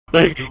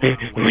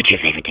What's your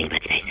favorite thing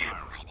about space?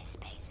 Mine is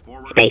space.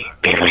 Space.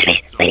 Gotta go to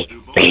space. Lady.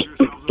 Lady.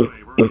 Ooh,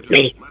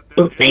 lady.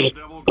 Ooh, lady.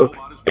 Ooh.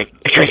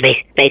 Let's go to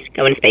space. Space.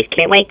 Going to space.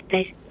 Can't wait.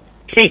 Space.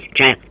 Space.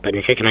 Trial. Putting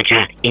the system on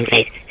trial. In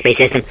space. Space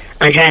system.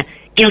 On trial.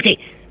 Guilty.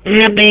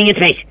 Not being in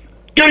space.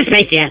 Go to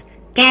space, jail.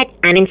 Dad,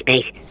 I'm in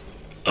space.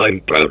 I'm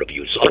proud of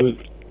you, son.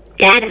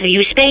 Dad, are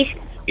you space?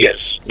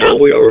 Yes, now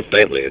we are a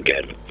family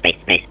again.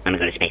 Space. Wanna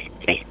go to space.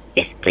 Space.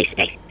 Yes, please,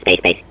 space.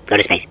 Space. Go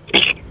to space.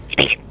 Space.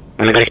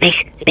 Wanna go to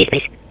space.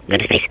 Space. Go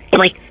to space. Oh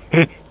boy.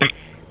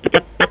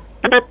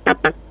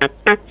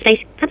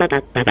 Space.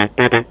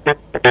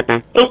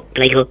 Oh,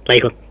 play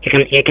cool.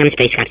 Here come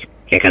space cops.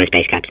 Help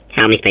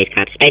me, space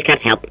cops. Space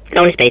cops, help.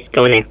 Going to space.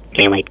 Go in there.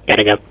 Can't wait.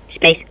 Gotta go.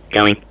 Space.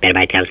 Going. Better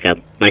buy a telescope.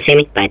 Wanna see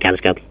me? Buy a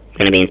telescope.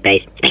 Gonna be in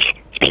space. Space.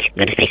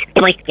 Go to space.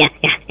 Oh boy. Yeah.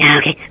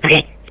 Okay.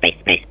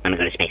 Space. Wanna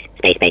go to space.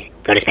 Space.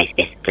 Go to space.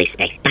 Yes, please,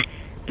 space.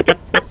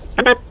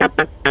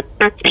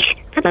 Space.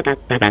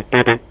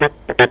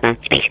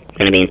 Space.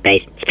 Gonna be in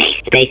space.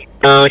 Space.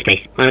 Oh,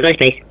 space. Wanna go to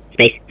space.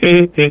 Space.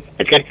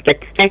 Let's go.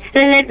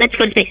 Let's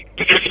go to space.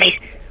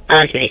 I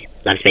love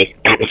space.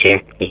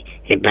 Atmosphere.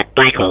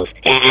 Black holes.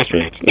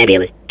 Astronauts.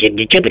 Nebulas.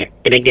 Jupiter.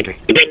 The Big Dipper.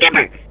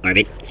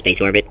 Orbit.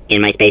 Space orbit.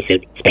 In my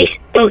spacesuit. Space.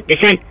 Oh, the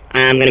sun.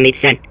 I'm gonna meet the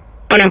sun.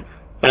 Oh no.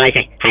 What'll I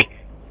say? Hi,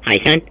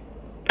 sun.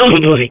 Oh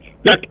boy.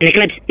 Look, an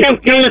eclipse. No,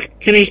 don't look.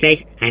 Come here,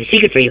 space. I have a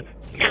secret for you.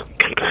 No,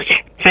 come closer.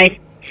 Space.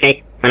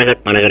 Wanna go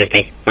to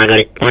space. Wanna go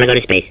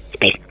to space.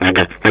 Space. Wanna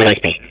go to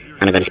space.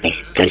 Wanna go to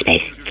space. Go to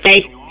space.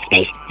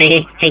 Space.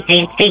 Hey,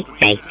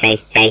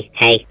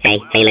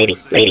 lady.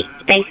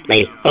 Space,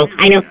 lady. Oh,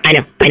 I know.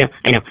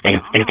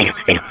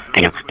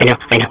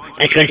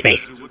 Let's go to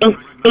space. Oh.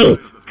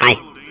 Hi.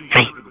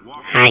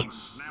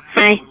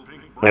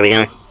 Where are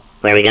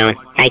we going?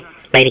 Hey,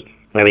 lady.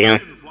 Where are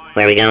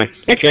we going?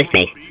 Let's go to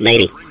space.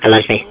 Lady, I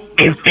love space.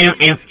 I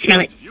know. Smell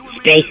it.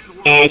 Space.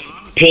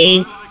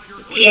 S-P.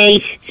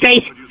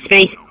 Space.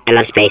 I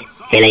love space.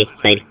 Hey,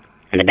 lady.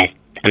 I'm the best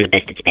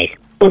at space.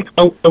 Oh.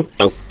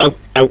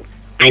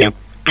 I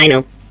know.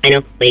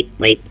 Wait.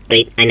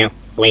 I know.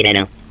 Wait, I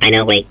know.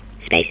 Wait.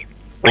 Space.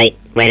 Wait,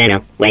 I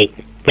know. Wait, I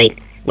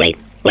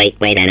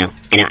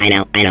know. I know.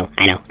 Wait,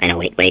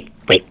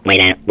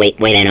 I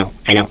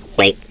know.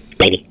 Wait.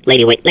 Lady,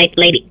 wait.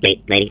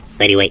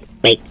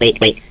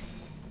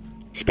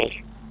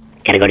 Space.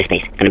 Gotta go to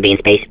space. Gonna be in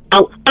space.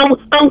 Oh.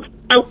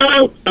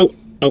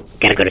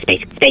 Gotta go to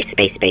space.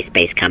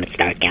 Space. Comets,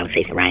 stars,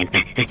 galaxies, Orion.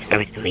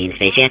 Are we in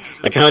space yet?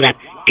 What's the hold up?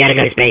 Gotta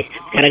go to space.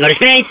 Going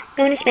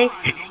to space.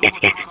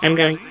 Yeah. I'm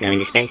going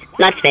to space.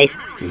 Love space.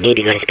 Need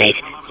to go to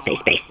space.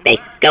 Space.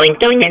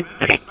 Going there.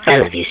 Okay. I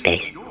love you,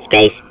 space.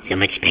 Space. So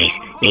much space.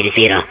 Need to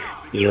see it all.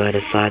 You are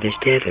the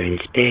farthest ever in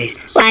space.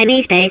 Why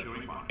me, space?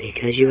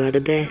 Because you are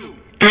the best.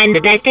 I'm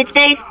the best at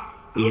space?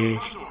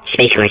 Yes.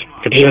 Space court.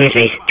 For people in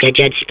space.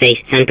 Judge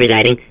space. Sun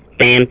presiding.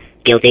 Bam.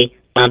 Guilty.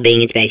 Love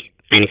being in space.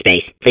 I'm in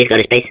space. Please go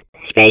to space.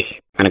 Space.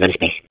 Wanna go to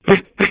space.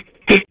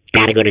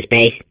 Gotta go to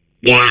space.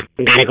 Yeah,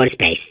 gotta go to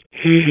space.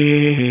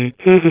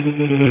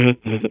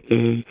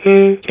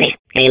 Space.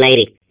 Hey,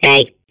 lady.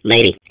 Hey,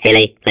 lady. Hey,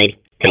 lady.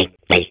 Hey,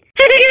 lady.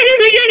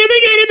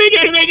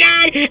 Oh my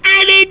god.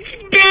 I'm in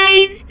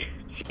space.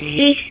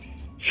 Space.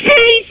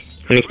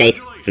 I'm in space.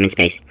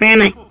 Where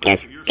am I?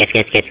 Guess.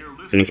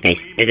 I'm in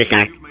space. There's a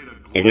star.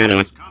 There's another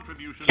one.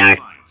 Star.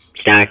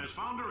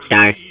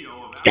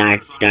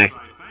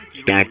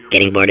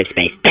 Getting bored of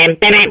space. Bam.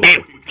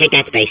 Take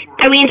that, space.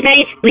 Are we in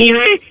space? We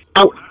are.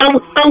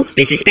 Oh.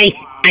 This is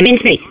space. I'm in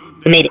space.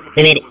 We made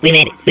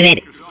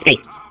it.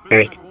 Space.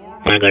 Earth.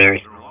 Wanna go to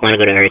Earth. Wanna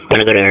go to Earth.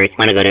 Wanna go to Earth.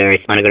 Wanna go to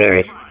Earth. Wanna go to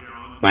Earth.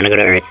 Wanna go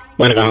to Earth.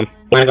 Wanna go home.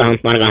 Wanna go home.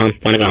 Wanna go home.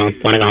 Wanna go home.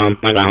 Wanna go home.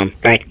 Wanna go home.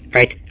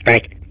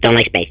 Earth. Don't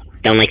like space.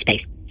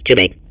 It's too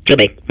big.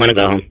 Wanna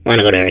go home.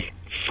 Wanna go to Earth.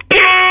 Space.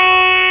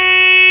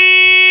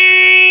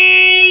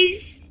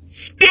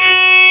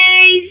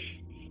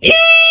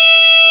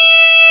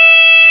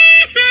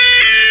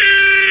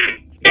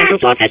 Dental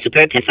floss has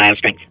superb tensile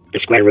strength. The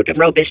square root of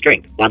rope is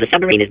string. While the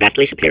submarine is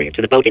vastly superior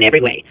to the boat in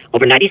every way,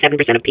 over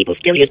 97% of people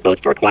still use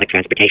boats for aquatic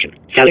transportation.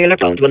 Cellular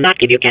phones will not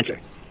give you cancer,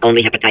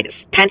 only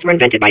hepatitis. Pants were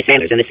invented by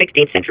sailors in the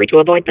 16th century to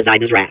avoid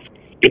Poseidon's wrath.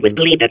 It was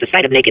believed that the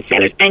sight of naked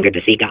sailors angered the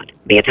sea god.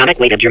 The atomic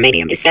weight of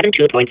germanium is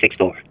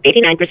 72.64.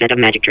 89% of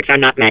magic tricks are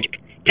not magic.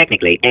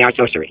 Technically, they are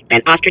sorcery.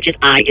 An ostrich's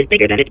eye is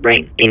bigger than its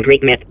brain. In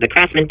Greek myth, the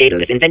craftsman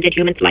Daedalus invented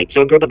human flight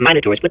so a group of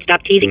minotaurs would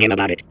stop teasing him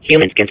about it.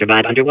 Humans can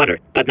survive underwater,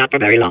 but not for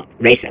very long.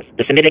 Raseth,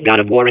 the Semitic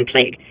god of war and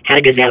plague, had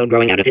a gazelle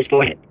growing out of his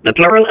forehead. The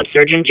plural of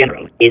surgeon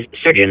general is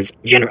surgeons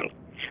general.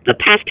 The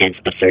past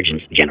tense of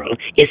surgeons general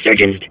is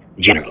surgeons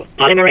general.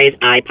 Polymerase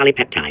I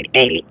polypeptide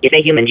A is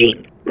a human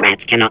gene.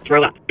 Rats cannot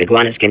throw up.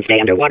 Iguanas can stay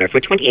underwater for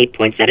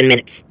 28.7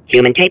 minutes.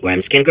 Human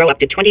tapeworms can grow up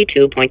to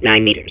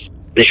 22.9 meters.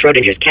 The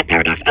Schrödinger's cat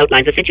paradox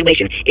outlines a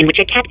situation in which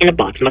a cat in a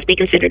box must be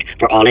considered,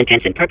 for all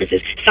intents and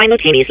purposes,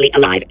 simultaneously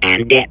alive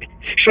and dead.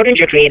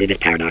 Schrödinger created this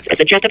paradox as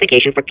a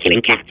justification for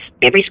killing cats.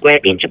 Every square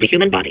inch of the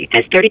human body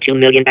has 32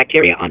 million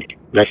bacteria on it.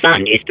 The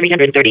sun is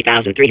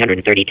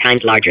 330,330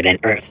 times larger than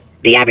Earth.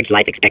 The average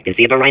life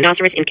expectancy of a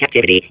rhinoceros in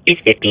captivity is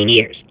 15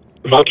 years.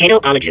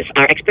 Volcanologists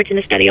are experts in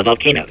the study of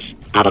volcanoes.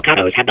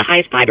 Avocados have the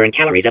highest fiber and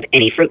calories of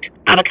any fruit.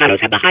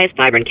 Avocados have the highest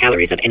fiber and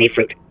calories of any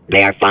fruit.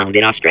 They are found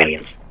in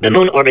Australians. The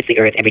moon orbits the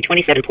Earth every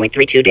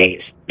 27.32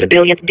 days. The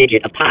billionth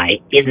digit of pi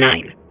is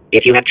 9.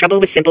 If you have trouble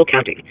with simple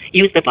counting,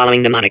 use the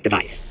following mnemonic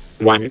device.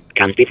 1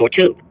 comes before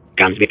 2,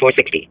 comes before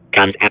 60,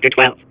 comes after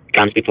 12,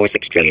 comes before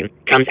 6 trillion,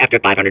 comes after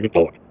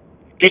 504.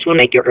 This will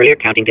make your earlier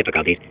counting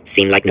difficulties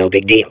seem like no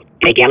big deal.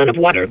 A gallon of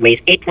water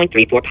weighs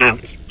 8.34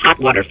 pounds. Hot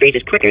water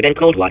freezes quicker than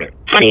cold water.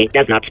 Honey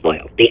does not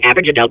spoil. The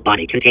average adult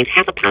body contains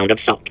half a pound of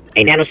salt.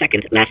 A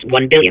nanosecond lasts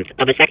 1/1000th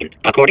of a second.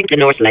 According to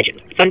Norse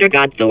legend, thunder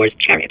god Thor's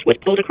chariot was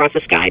pulled across the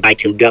sky by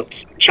 2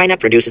 goats. China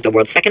produces the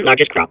world's second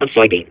largest crop of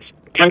soybeans.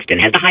 Tungsten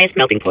has the highest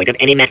melting point of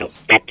any metal,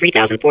 at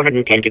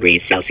 3,410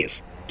 degrees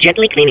Celsius.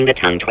 Gently cleaning the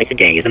tongue twice a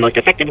day is the most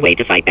effective way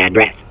to fight bad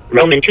breath.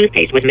 Roman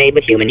toothpaste was made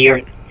with human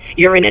urine.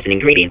 Urine as an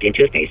ingredient in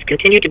toothpaste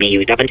continued to be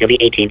used up until the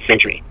 18th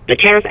century. The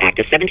Tariff Act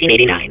of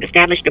 1789,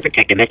 established to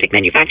protect domestic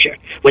manufacture,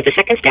 was the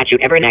second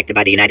statute ever enacted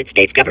by the United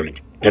States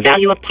government. The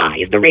value of pi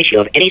is the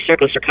ratio of any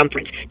circle's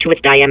circumference to its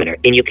diameter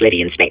in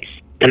Euclidean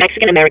space. The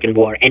Mexican-American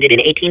War ended in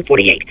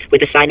 1848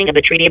 with the signing of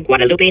the Treaty of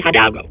Guadalupe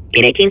Hidalgo.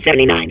 In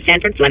 1879,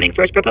 Sanford Fleming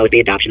first proposed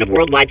the adoption of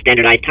worldwide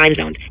standardized time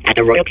zones at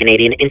the Royal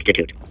Canadian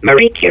Institute.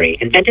 Marie Curie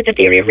invented the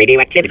theory of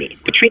radioactivity,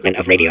 the treatment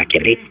of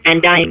radioactivity,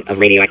 and dying of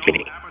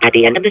radioactivity. At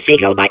the end of The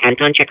Seagull by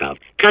Anton Chekhov,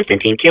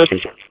 Konstantin kills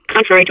himself.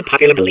 Contrary to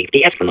popular belief,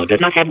 the Eskimo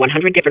does not have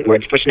 100 different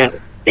words for snow.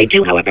 They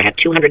do, however, have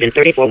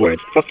 234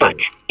 words for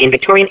fudge. In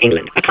Victorian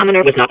England, a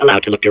commoner was not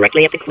allowed to look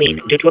directly at the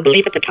Queen due to a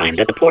belief at the time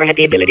that the poor had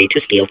the ability to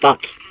steal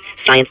thoughts.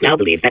 Science now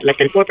believes that less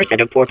than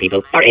 4% of poor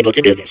people are able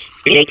to do this.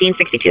 In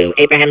 1862,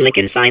 Abraham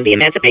Lincoln signed the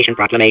Emancipation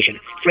Proclamation,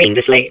 freeing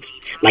the slaves.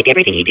 Like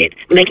everything he did,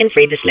 Lincoln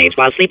freed the slaves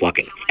while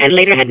sleepwalking, and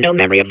later had no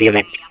memory of the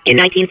event. In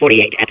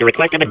 1948, at the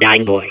request of a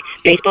dying boy,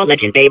 baseball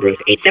legend Babe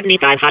Ruth ate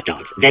 75 hot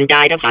dogs, then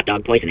died of hot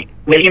dog poisoning.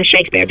 William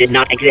Shakespeare did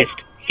not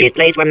exist. His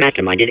plays were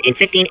masterminded in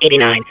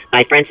 1589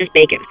 by Francis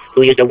Bacon,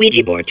 who used a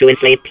Ouija board to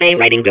enslave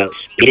playwriting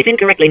ghosts. It is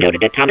incorrectly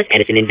noted that Thomas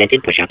Edison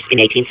invented push-ups in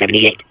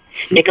 1878.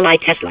 Nikolai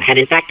Tesla had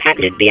in fact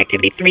patented the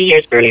activity 3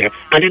 years earlier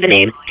under the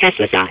name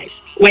Tesla size.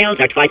 Whales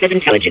are twice as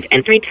intelligent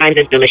and 3 times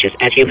as delicious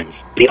as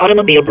humans. The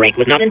automobile brake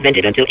was not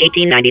invented until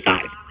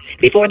 1895.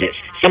 Before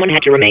this, someone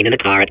had to remain in the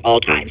car at all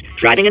times,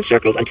 driving in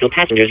circles until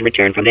passengers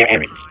returned from their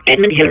errands.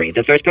 Edmund Hillary,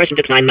 the first person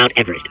to climb Mount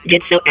Everest,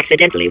 did so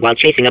accidentally while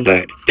chasing a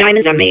bird.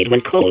 Diamonds are made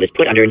when coal is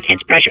put under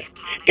intense pressure.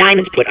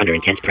 Diamonds put under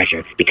intense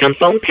pressure become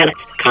foam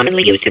pellets,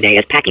 commonly used today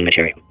as packing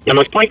material. The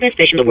most poisonous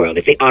fish in the world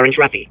is the orange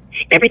roughy.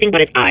 Everything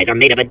but its eyes are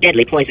made of a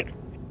deadly poison.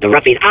 The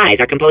roughy's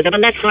eyes are composed of a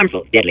less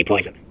harmful, deadly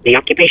poison. The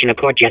occupation of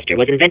court jester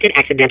was invented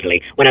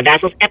accidentally when a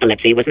vassal's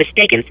epilepsy was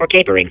mistaken for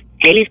capering.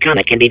 Halley's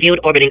Comet can be viewed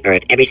orbiting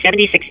Earth every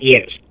 76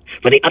 years.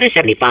 For the other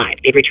 75,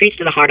 it retreats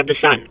to the heart of the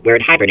sun, where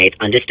it hibernates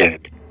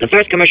undisturbed. The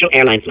first commercial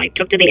airline flight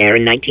took to the air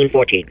in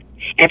 1914.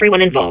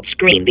 Everyone involved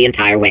screamed the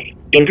entire way.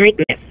 In Greek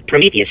myth,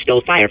 Prometheus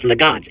stole fire from the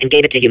gods and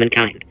gave it to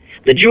humankind.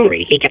 The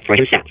jewelry he kept for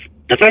himself.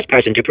 The first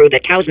person to prove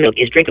that cow's milk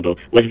is drinkable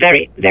was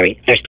very, very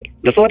thirsty.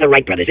 Before the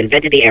Wright brothers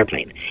invented the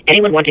airplane,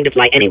 anyone wanting to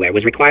fly anywhere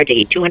was required to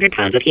eat 200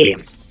 pounds of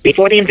helium.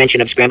 Before the invention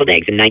of scrambled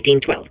eggs in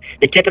 1912,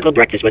 the typical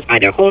breakfast was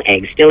either whole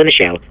eggs still in the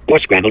shell or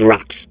scrambled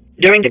rocks.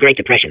 During the Great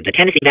Depression, the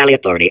Tennessee Valley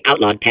Authority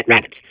outlawed pet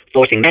rabbits,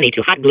 forcing many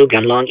to hot glue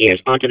gun long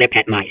ears onto their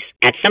pet mice.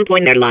 At some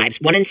point in their lives,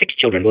 1 in 6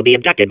 children will be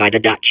abducted by the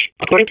Dutch.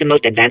 According to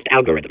most advanced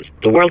algorithms,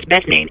 the world's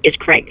best name is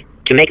Craig.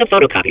 To make a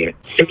photocopier,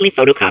 simply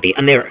photocopy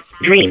a mirror.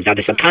 Dreams are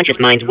the subconscious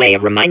mind's way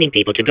of reminding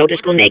people to go to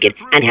school naked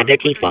and have their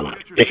teeth fall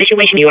out. The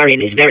situation you are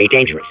in is very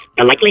dangerous.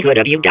 The likelihood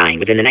of you dying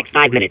within the next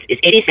 5 minutes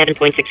is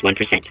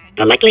 87.61%.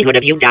 The likelihood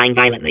of you dying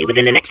violently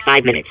within the next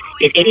 5 minutes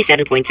is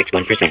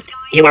 87.61%.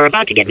 You are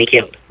about to get me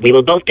killed. We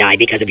will both die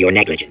because of your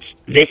negligence.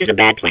 This is a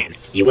bad plan.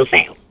 You will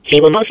fail. He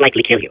will most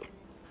likely kill you.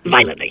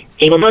 Violently.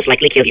 He will most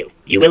likely kill you.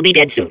 You will be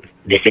dead soon.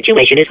 This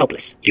situation is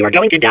hopeless. You are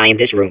going to die in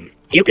this room.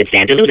 You could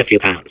stand to lose a few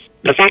pounds.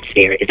 The fact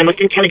sphere is the most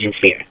intelligent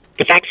sphere.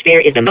 The fact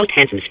sphere is the most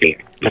handsome sphere.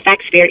 The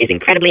fact sphere is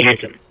incredibly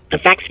handsome. The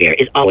fact sphere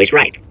is always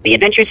right. The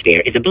adventure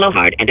sphere is a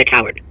blowhard and a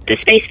coward. The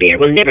space sphere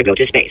will never go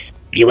to space.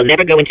 You will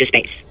never go into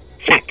space.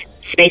 Fact.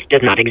 Space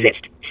does not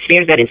exist.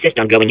 Spheres that insist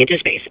on going into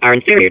space are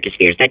inferior to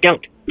spheres that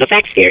don't. The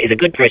fact sphere is a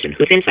good person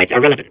whose insights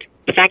are relevant.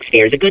 The fact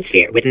sphere is a good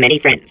sphere with many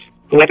friends.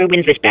 Whoever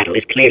wins this battle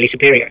is clearly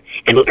superior,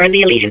 and will earn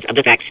the allegiance of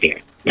the fact sphere.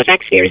 The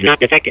fact sphere is not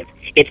defective.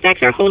 Its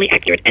facts are wholly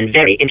accurate and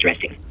very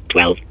interesting.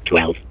 12,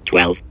 12,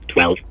 12,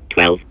 12,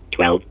 12,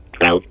 12,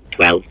 12,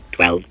 12,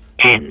 12.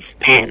 Pans,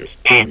 pans,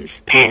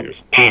 pans,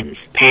 pans,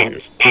 pans,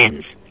 pans,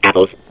 pans.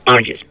 Apples,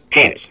 oranges,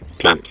 pears,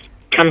 plums,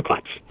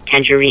 kumquats,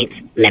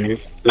 tangerines,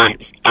 lemons,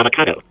 limes,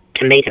 avocado,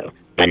 tomato,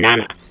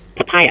 banana,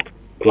 papaya,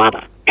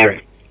 guava.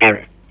 Error,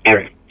 error,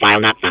 error.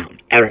 File not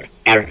found. Error,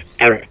 error,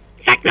 error.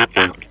 Fact not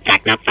found.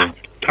 Fact not found.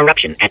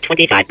 Corruption at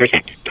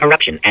 25%.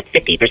 Corruption at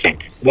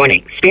 50%.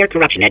 Warning, sphere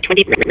corruption at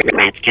 20%.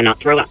 Rats cannot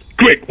throw up.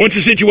 Quick, what's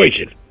the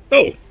situation?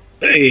 Oh,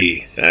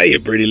 hey, hiya,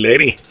 pretty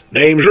lady.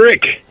 Name's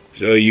Rick.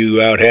 So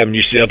you out having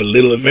yourself a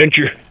little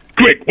adventure?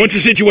 Quick, what's the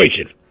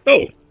situation?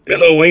 Oh,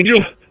 hello,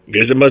 Angel.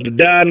 Guess I must have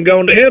died and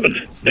gone to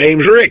heaven.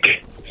 Name's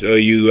Rick. So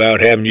you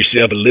out having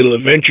yourself a little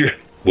adventure?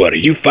 What, are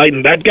you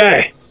fighting that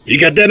guy? You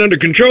got that under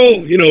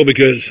control? You know,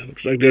 because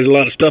looks like there's a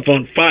lot of stuff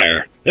on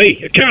fire. Hey,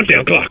 a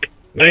countdown clock.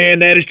 Man,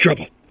 that is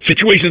trouble.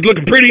 Situation's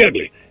looking pretty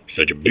ugly.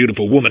 Such a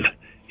beautiful woman,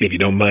 if you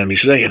don't mind me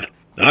saying.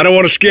 I don't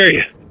want to scare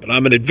you, but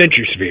I'm an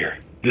adventure sphere,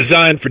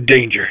 designed for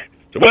danger.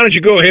 So why don't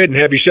you go ahead and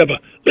have yourself a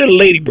little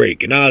lady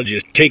break, and I'll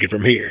just take it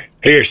from here.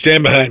 Here,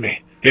 stand behind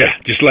me. Yeah,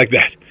 just like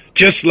that.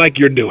 Just like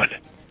you're doing.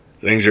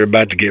 Things are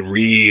about to get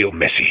real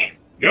messy.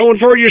 Going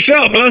for it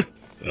yourself, huh?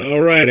 All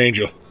right,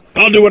 Angel.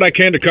 I'll do what I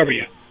can to cover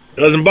you.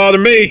 Doesn't bother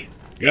me.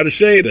 Gotta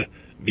say, the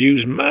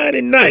view's mighty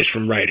nice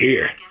from right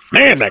here.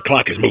 Man, that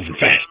clock is moving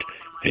fast.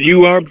 And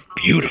you are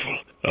beautiful.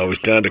 Always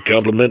time to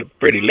compliment a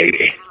pretty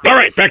lady. All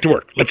right, back to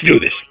work. Let's do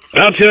this.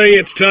 I'll tell you,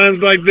 it's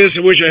times like this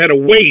I wish I had a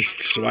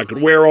waist so I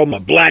could wear all my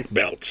black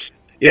belts.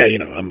 Yeah, you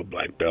know, I'm a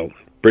black belt.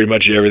 Pretty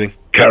much everything.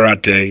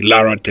 Karate,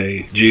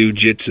 larate,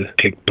 jiu-jitsu,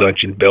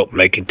 kick-punching,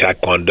 belt-making,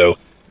 taekwondo,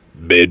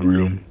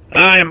 bedroom.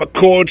 I am a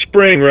coiled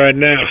spring right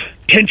now.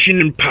 Tension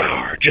and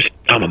power.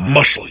 I'm a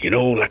muscle, you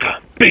know, like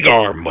a big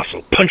arm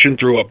muscle punching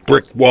through a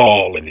brick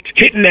wall, and it's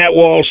hitting that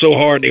wall so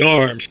hard the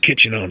arm's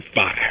catching on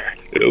fire.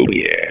 Oh,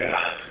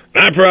 yeah.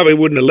 I probably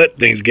wouldn't have let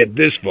things get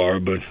this far,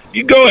 but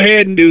you go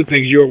ahead and do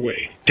things your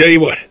way. Tell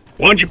you what,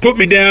 why don't you put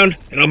me down,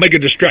 and I'll make a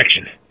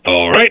distraction.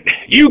 All right,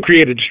 you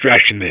create a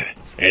distraction then,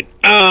 and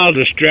I'll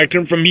distract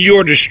him from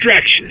your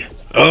distraction.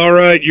 All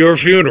right, your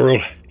funeral.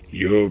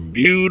 Your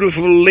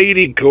beautiful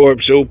lady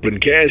corpse open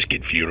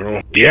casket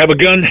funeral. Do you have a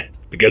gun?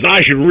 Because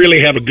I should really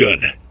have a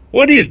gun.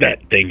 What is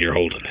that thing you're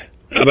holding?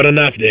 How about a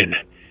knife then?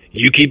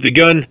 You keep the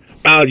gun,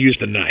 I'll use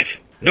the knife.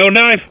 No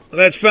knife? Well,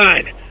 that's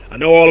fine. I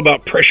know all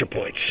about pressure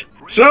points.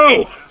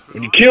 So,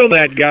 when you kill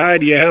that guy,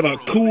 do you have a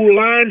cool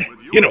line?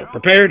 You know,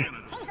 prepared?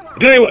 I'll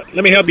tell you what,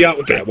 let me help you out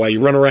with that while you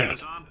run around.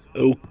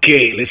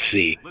 Okay, let's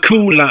see.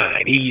 Cool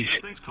line.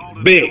 He's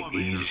big.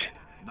 He's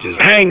just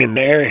hanging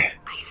there.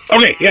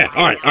 Okay, yeah,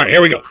 all right,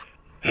 here we go.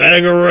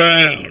 Hang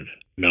around.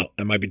 No,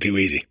 that might be too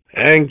easy.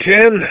 Hang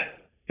 10?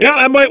 Yeah,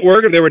 that might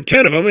work if there were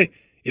 10 of them.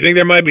 You think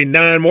there might be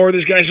 9 more of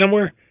this guy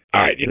somewhere?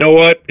 All right, you know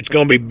what? It's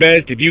going to be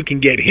best if you can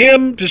get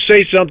him to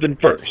say something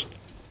first.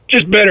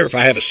 Just better if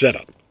I have a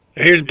setup.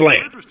 Now, here's the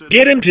plan.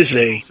 Get him to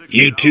say,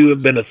 "You two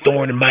have been a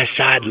thorn in my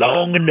side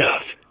long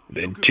enough."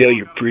 Then tell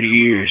your pretty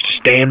ears to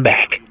stand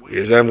back,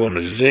 because I'm going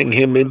to zing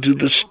him into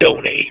the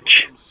Stone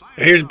Age.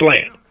 Now, here's the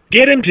plan.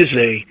 Get him to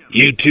say,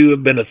 "You two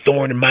have been a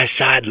thorn in my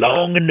side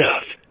long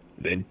enough."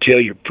 Then tell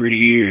your pretty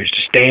ears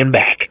to stand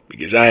back,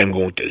 because I am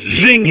going to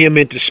zing him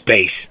into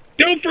space.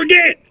 Don't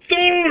forget,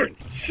 thorn,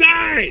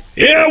 side.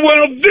 Yeah,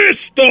 well,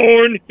 this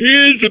thorn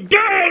is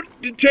about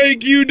to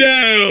take you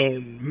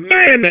down.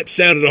 Man, that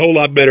sounded a whole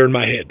lot better in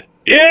my head.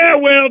 Yeah,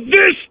 well,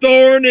 this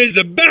thorn is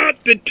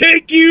about to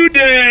take you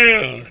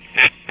down.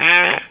 Ha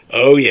ha.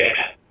 Oh,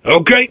 yeah.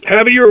 Okay,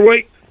 have it your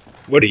way.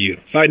 What are you,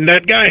 fighting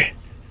that guy?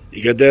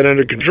 You got that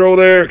under control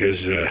there?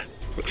 Because,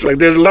 looks like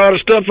there's a lot of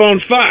stuff on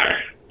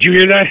fire. Did you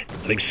hear that?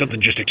 I think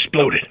something just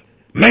exploded.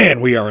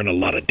 Man, we are in a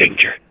lot of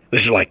danger.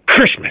 This is like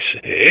Christmas.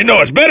 No,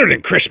 it's better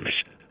than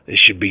Christmas. This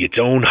should be its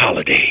own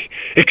holiday.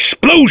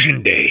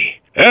 Explosion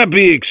Day.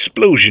 Happy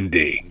Explosion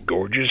Day,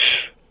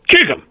 gorgeous.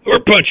 Kick him or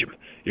punch him.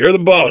 You're the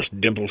boss,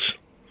 Dimples.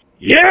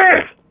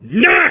 Yeah,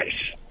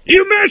 nice.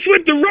 You messed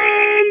with the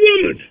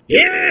wrong woman.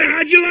 Yeah,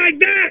 how'd you like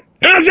that?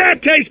 How's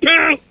that taste,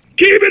 pal?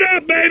 Keep it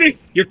up, baby.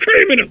 You're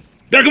creaming him.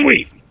 Duck and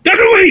weave. Duck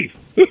and weave.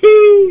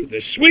 Woohoo, the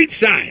sweet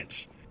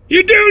science.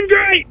 You're doing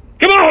great.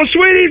 Come on,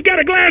 sweetie, he's got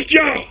a glass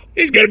jaw.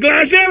 He's got a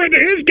glass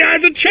everything. This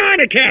guy's a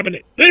china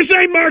cabinet. This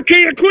ain't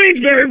Marquis of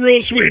Queensberry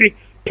rules, sweetie.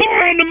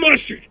 Pour on the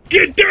mustard.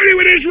 Get dirty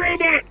with this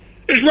robot.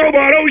 This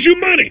robot owes you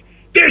money.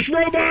 This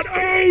robot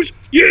owes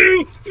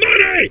you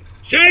money.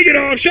 Shake it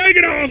off, shake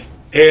it off.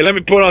 Hey, let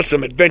me put on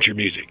some adventure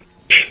music.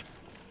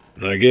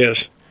 I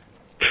guess.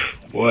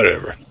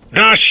 Whatever.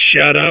 Ah,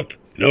 shut up.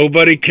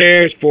 Nobody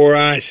cares, Four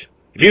Eyes.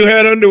 If you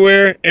had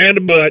underwear and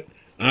a butt,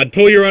 I'd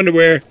pull your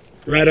underwear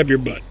right up your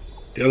butt.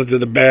 Tell it to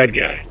the bad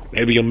guy.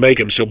 Maybe you'll make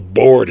him so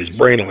bored his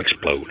brain will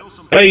explode.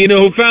 Hey, you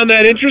know who found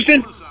that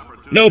interesting?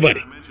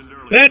 Nobody.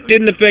 That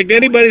didn't affect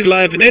anybody's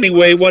life in any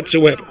way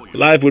whatsoever.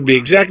 Life would be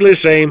exactly the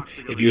same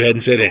if you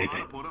hadn't said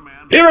anything.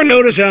 You ever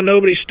notice how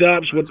nobody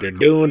stops what they're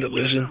doing to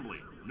listen?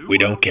 We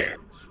don't care.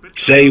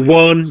 Say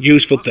one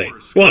useful thing.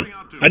 One.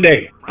 I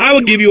dare you. I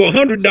will give you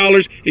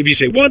 $100 if you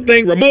say one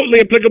thing remotely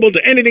applicable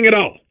to anything at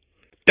all.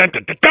 Playing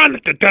by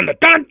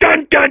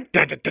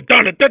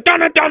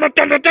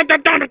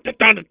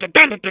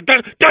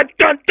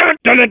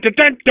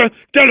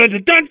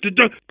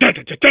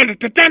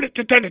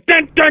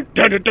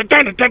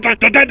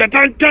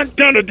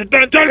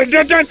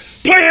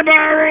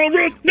our own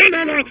rules.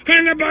 No.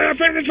 Hanging by our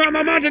fingers from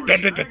a mountain.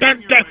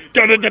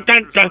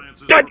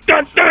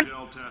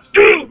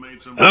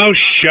 Oh,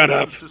 shut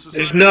up.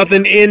 There's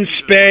nothing in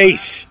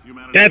space.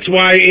 That's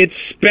why it's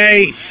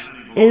space.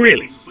 Oh,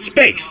 really?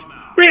 Space?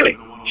 Really?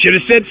 Should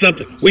have said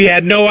something. We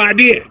had no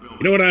idea.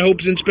 You know what I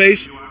hope's in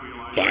space?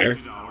 Fire.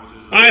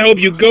 I hope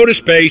you go to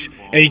space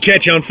and you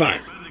catch on fire.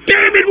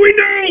 Damn it, we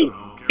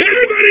know!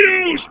 Everybody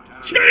knows!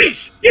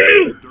 Space!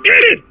 You! In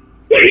it!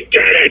 We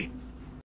did it!